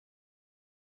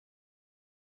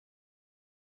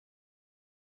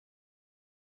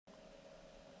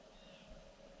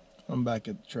I'm back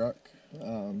at the truck.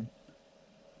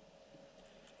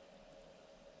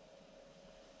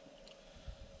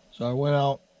 So I went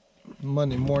out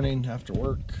Monday morning after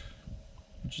work,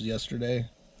 which is yesterday.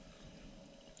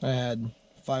 I had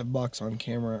 $5 on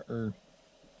camera, or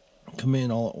come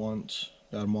in all at once.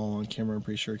 Got them all on camera, I'm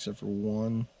pretty sure, except for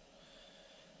one.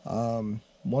 One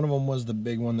of them was the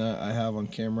big one that I have on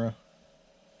camera,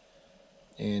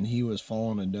 and he was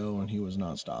following a doe and he was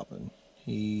not stopping.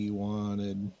 He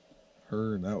wanted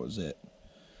her and that was it.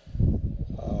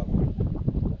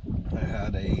 I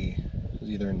had it was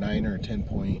either a 9 or a 10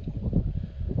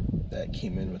 point that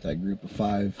came in with that group of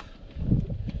 5.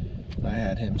 I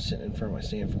had him sitting in front of my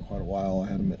stand for quite a while.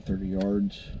 I had him at 30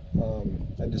 yards.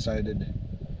 I decided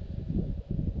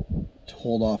to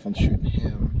hold off on shooting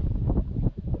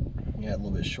him. He had a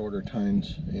little bit shorter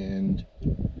tines and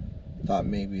thought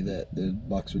maybe that the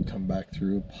bucks would come back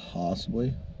through,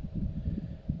 possibly.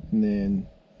 And then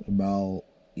about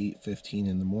 8:15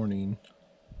 in the morning,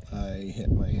 I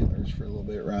hit my antlers for a little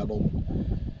bit, rattled,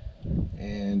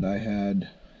 and I had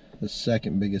the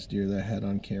second biggest deer that I had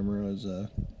on camera. Was a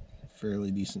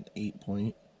fairly decent 8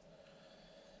 point.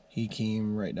 He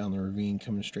came right down the ravine,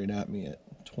 coming straight at me at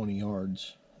 20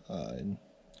 yards, and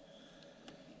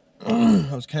I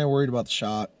was kind of worried about the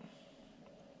shot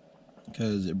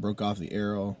because it broke off the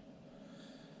arrow,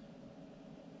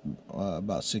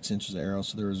 about 6 inches of arrow.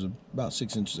 So there was about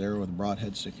 6 inches of arrow with a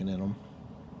broadhead sticking in them,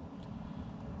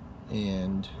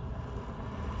 and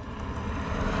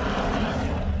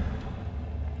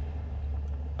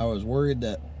I was worried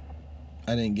that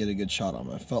I didn't get a good shot on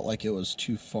him. I felt like it was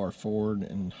too far forward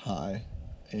and high.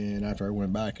 And after I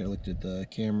went back, I looked at the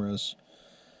cameras.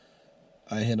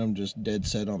 I hit him just dead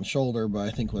set on the shoulder, but I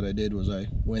think what I did was I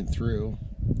went through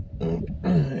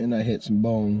and I hit some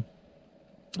bone.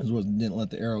 Didn't let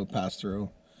the arrow pass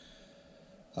through.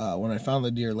 When I found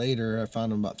the deer later, I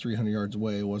found him about 300 yards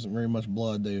away. It wasn't very much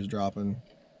blood that he was dropping.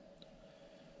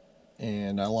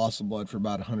 And I lost the blood for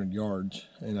about 100 yards,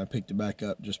 and I picked it back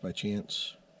up just by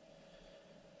chance.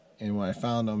 And when I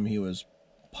found him, he was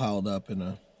piled up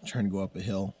trying to go up a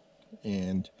hill,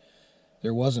 and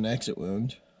there was an exit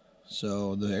wound,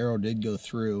 so the arrow did go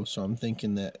through. So I'm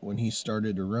thinking that when he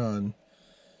started to run,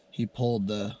 he pulled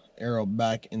the arrow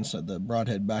back inside, the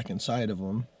broadhead back inside of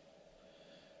him,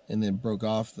 and then broke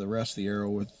off the rest of the arrow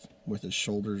with his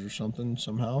shoulders or something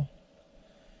somehow.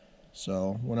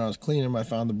 So when I was cleaning him, I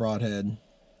found the broadhead.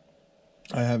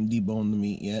 I haven't deboned the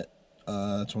meat yet.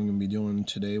 That's what I'm going to be doing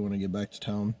today when I get back to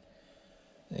town.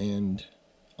 And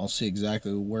I'll see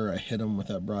exactly where I hit him with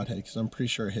that broadhead, because I'm pretty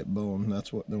sure I hit bone.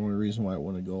 That's the only reason why I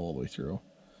want to go all the way through.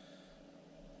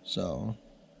 So,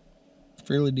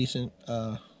 fairly decent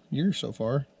year so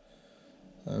far.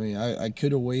 I mean, I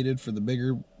could have waited for the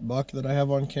bigger buck that I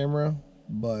have on camera,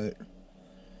 but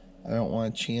I don't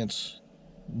want a chance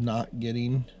not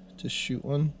getting to shoot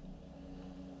one.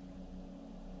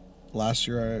 Last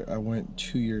year I went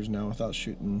 2 years now without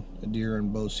shooting a deer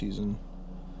in bow season,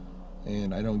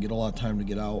 and I don't get a lot of time to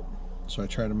get out, so I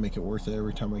try to make it worth it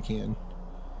every time I can.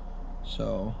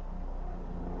 So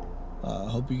I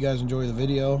hope you guys enjoy the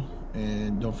video,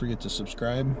 and don't forget to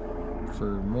subscribe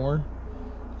for more.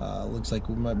 Looks like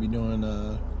we might be doing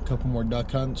a couple more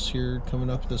duck hunts here coming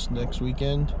up this next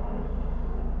weekend,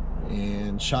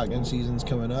 and shotgun season's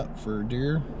coming up for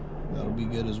deer. That'll be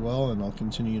good as well, and I'll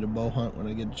continue to bow hunt when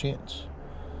I get a chance.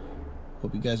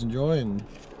 Hope you guys enjoy, and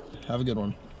have a good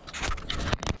one.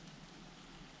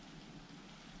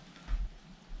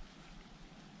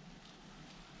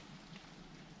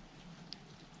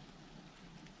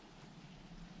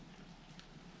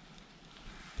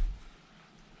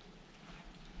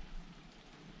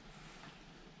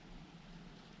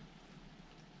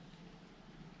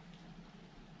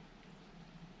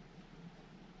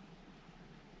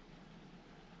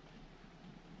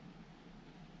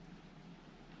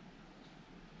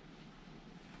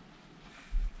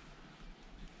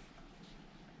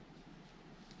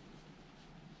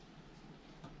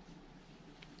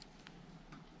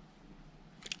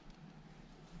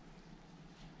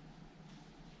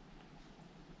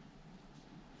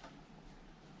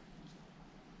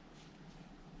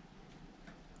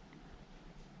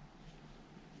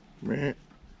 Meh.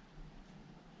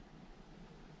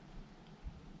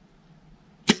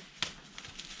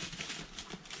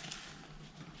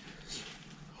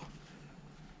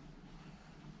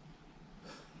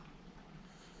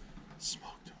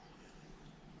 Smoked him.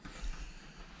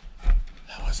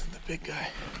 That wasn't the big guy,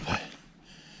 but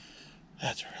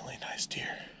that's a really nice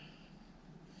deer.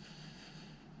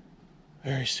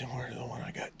 Very similar to the one I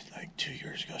got like 2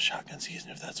 years ago, shotgun season,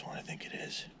 if that's the one I think it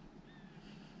is.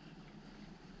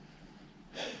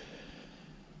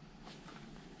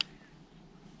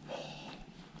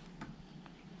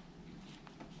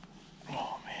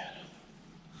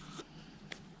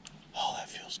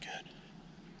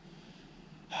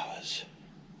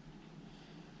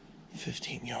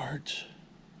 15 yards.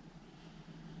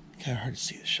 Kind of hard to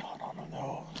see the shot on him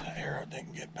though. The arrow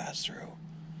didn't get past through.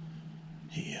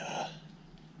 He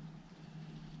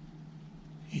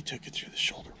took it through the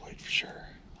shoulder blade for sure.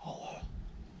 I'll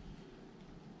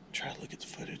try to look at the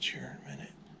footage here in a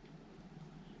minute.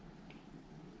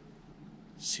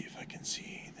 See if I can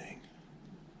see anything.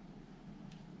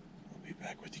 I'll be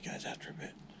back with you guys after a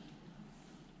bit.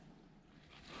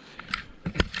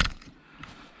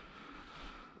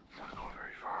 Not going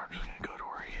very far. I'm just gonna go to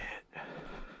where he hit.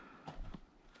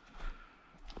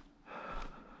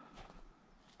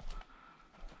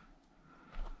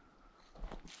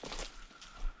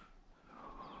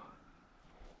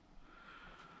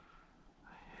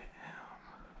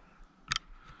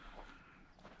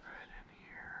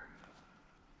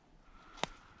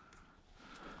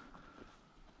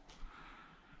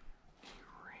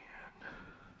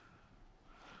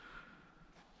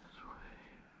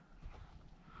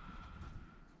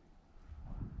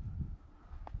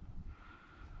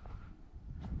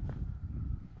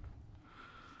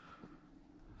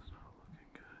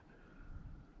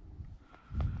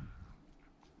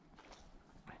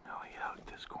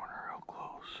 This corner real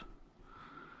close.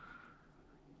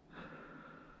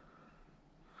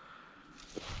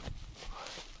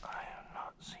 But I am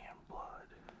not seeing blood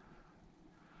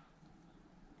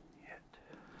yet.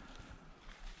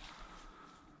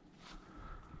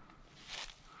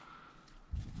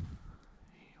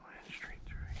 He went straight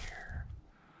through here.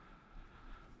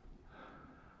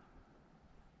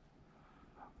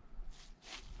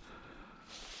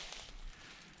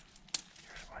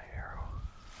 Here's my arrow.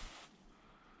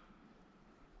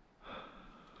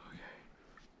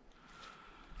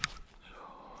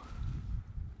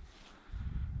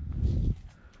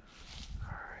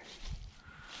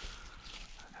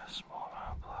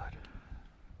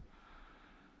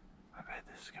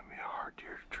 This is going to be a hard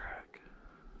deer to track.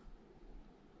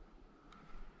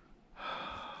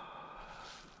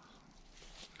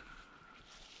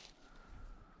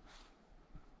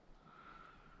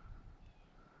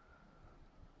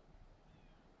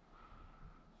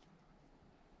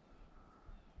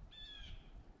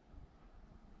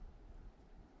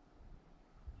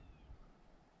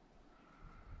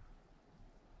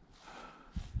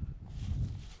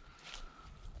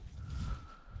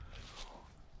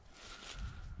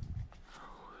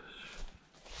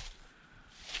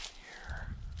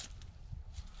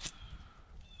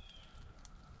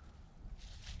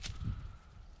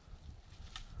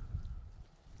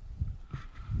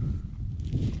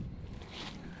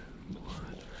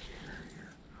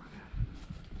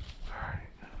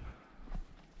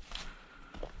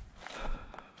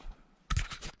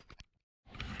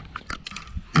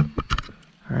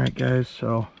 Alright guys,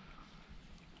 so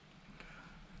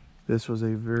this was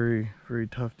a very, very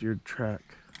tough deer to track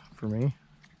for me.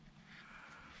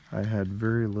 I had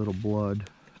very little blood,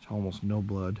 almost no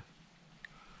blood.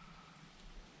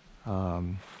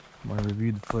 When I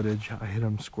reviewed the footage, I hit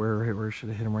him square right where I should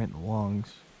have hit him right in the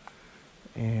lungs.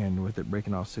 And with it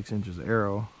breaking off 6 inches of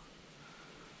arrow,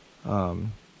 I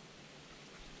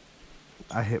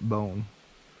hit bone.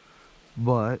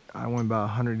 But I went about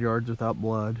 100 yards without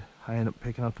blood. I ended up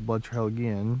picking up the blood trail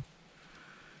again.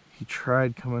 He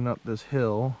tried coming up this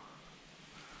hill,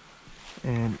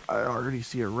 and I already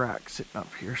see a rack sitting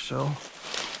up here, so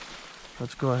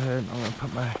let's go ahead. I'm gonna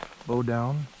put my bow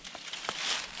down,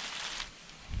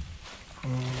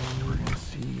 and we're gonna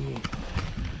see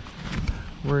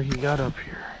where he got up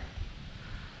here.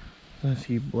 I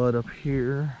see blood up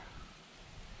here.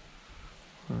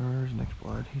 Where's next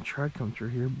blood? He tried coming through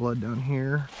here. Blood down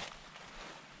here.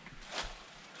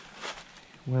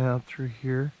 Went out through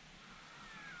here.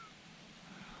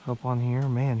 Up on here.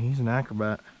 Man, he's an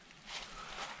acrobat.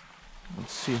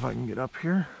 Let's see if I can get up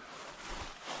here.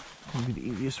 Maybe the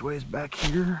easiest way is back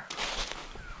here.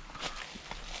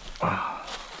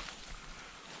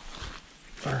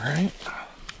 Alright.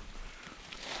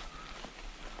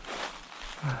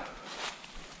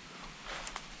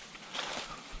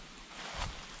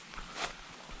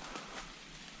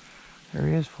 There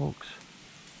he is, folks.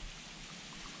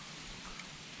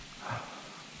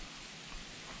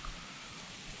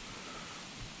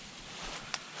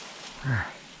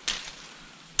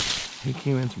 He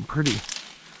came in some pretty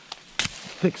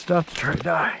thick stuff to try to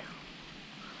die.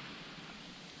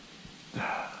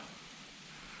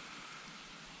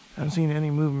 Haven't seen any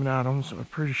movement out of him, so I'm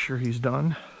pretty sure he's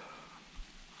done.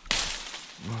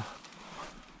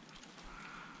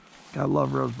 Gotta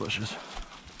love rose bushes.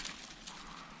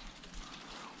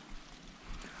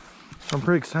 So I'm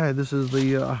pretty excited. This is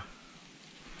the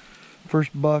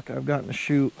first buck I've gotten to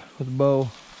shoot with a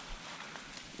bow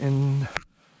in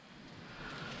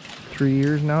 3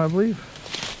 years now, I believe.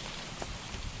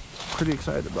 Pretty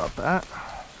excited about that.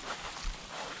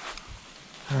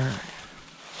 All right.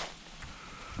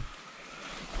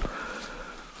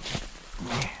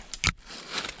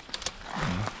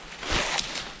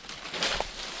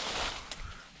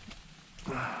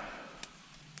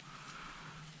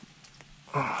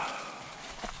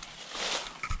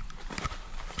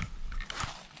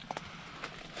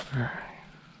 Alright.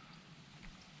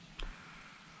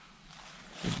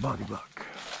 Good body buck.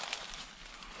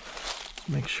 Let's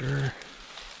make sure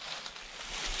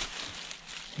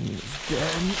he is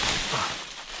dead.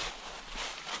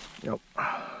 Yep.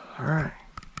 Alright.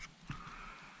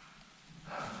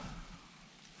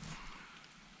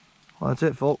 Well, that's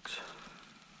it, folks.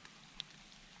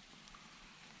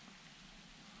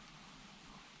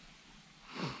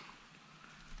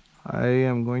 I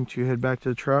am going to head back to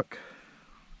the truck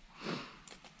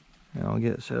and I'll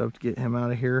get set up to get him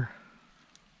out of here.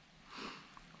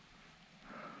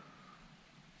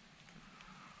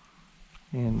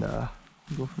 And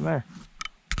go from there.